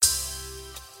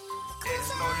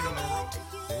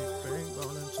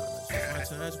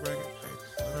tax bracket.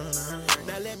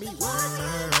 Now let me work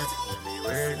my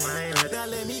magic. Now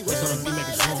let me work my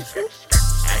magic.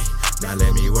 Now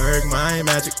let me work my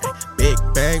magic. Big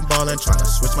bang ballin', tryna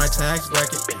switch my tax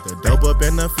bracket. The dope up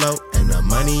in the flow and the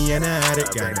money in the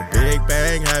attic. Got a big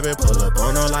bang habit, pull up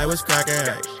on all I was cracking.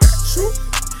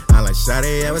 I like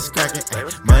shawty, I was cracking.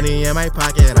 Money in my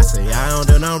pocket, I say I don't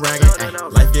do no bragging.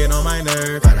 Life get on my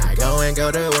nerve, but I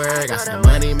go to work. Got some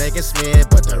money making spin,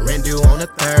 but the rent due on the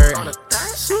 3rd.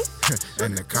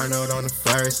 And the car note on the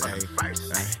 1st.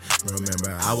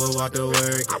 Remember, I would walk to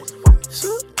work.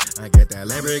 I get that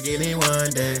Lamborghini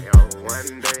one day,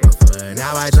 but for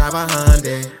now I drive a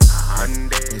Hyundai.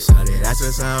 And shawty, that's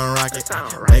just sound rocket.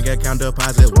 Bank account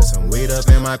deposit with some weed up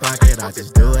in my pocket. I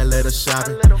just do a little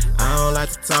shopping. I don't like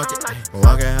to talk it.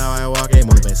 Walking how I walk it,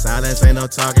 moving silence, ain't no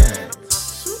talking.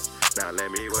 Now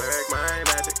let me work my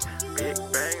magic. Big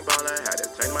bang ballin', had to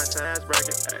change my tax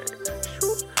bracket.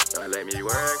 Now let me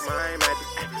work my magic.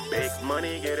 Big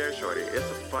money getter, shorty, it's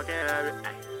a fucking habit.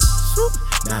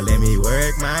 Now let me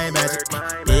work my magic.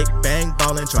 Big bang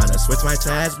ballin', tryna switch my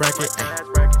tax bracket.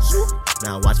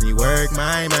 Now watch me work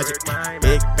my magic.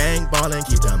 Big bang ballin',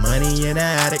 keep the money in the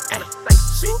attic.